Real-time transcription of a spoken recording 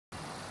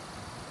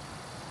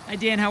Hi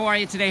Dan, how are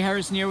you today?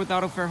 Harrison here with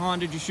AutoFair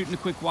Honda, just shooting a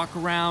quick walk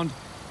around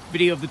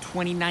video of the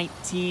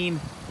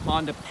 2019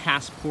 Honda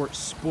Passport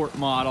Sport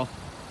model.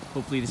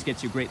 Hopefully this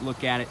gets you a great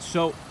look at it.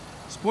 So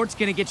Sport's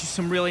gonna get you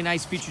some really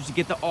nice features. You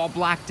get the all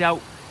blacked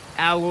out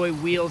alloy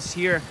wheels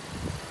here.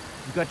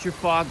 You've got your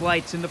fog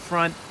lights in the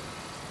front.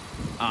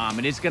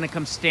 It is gonna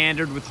come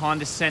standard with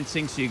Honda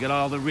sensing, so you got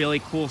all the really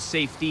cool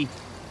safety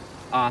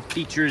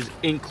features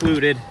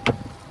included.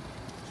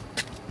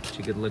 Take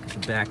a good look at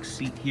the back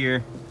seat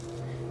here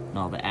and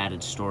all the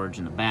added storage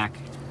in the back.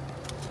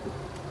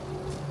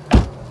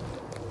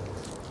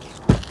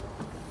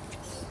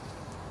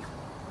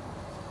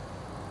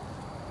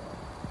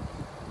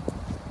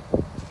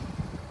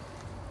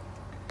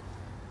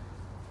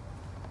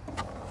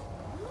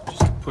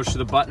 Just push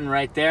the button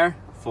right there,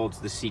 folds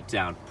the seat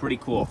down. Pretty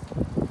cool.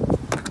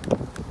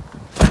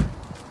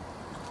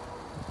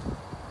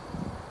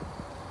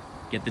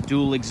 Get the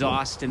dual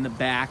exhaust in the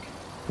back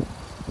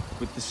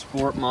with the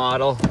Sport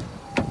model.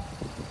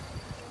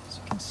 As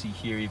you can see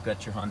here, you've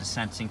got your Honda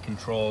sensing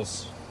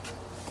controls.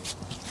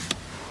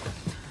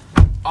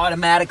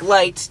 Automatic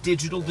lights,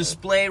 digital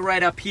display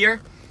right up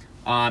here.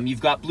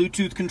 You've got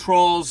Bluetooth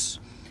controls,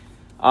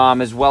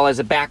 as well as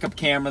a backup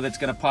camera that's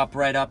gonna pop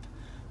right up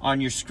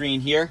on your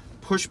screen here.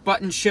 Push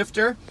button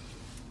shifter.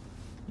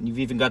 And you've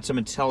even got some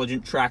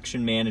intelligent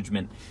traction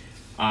management,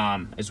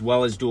 as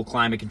well as dual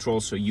climate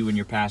control, so you and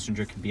your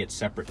passenger can be at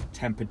separate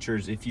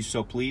temperatures if you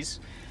so please.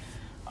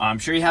 I'm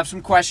sure you have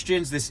some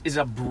questions. This is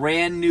a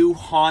brand new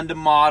Honda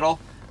model,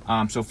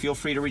 so feel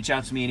free to reach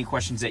out to me any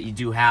questions that you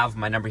do have.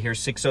 My number here is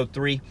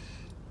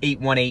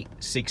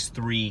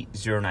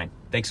 603-818-6309.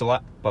 Thanks a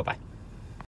lot. Bye-bye.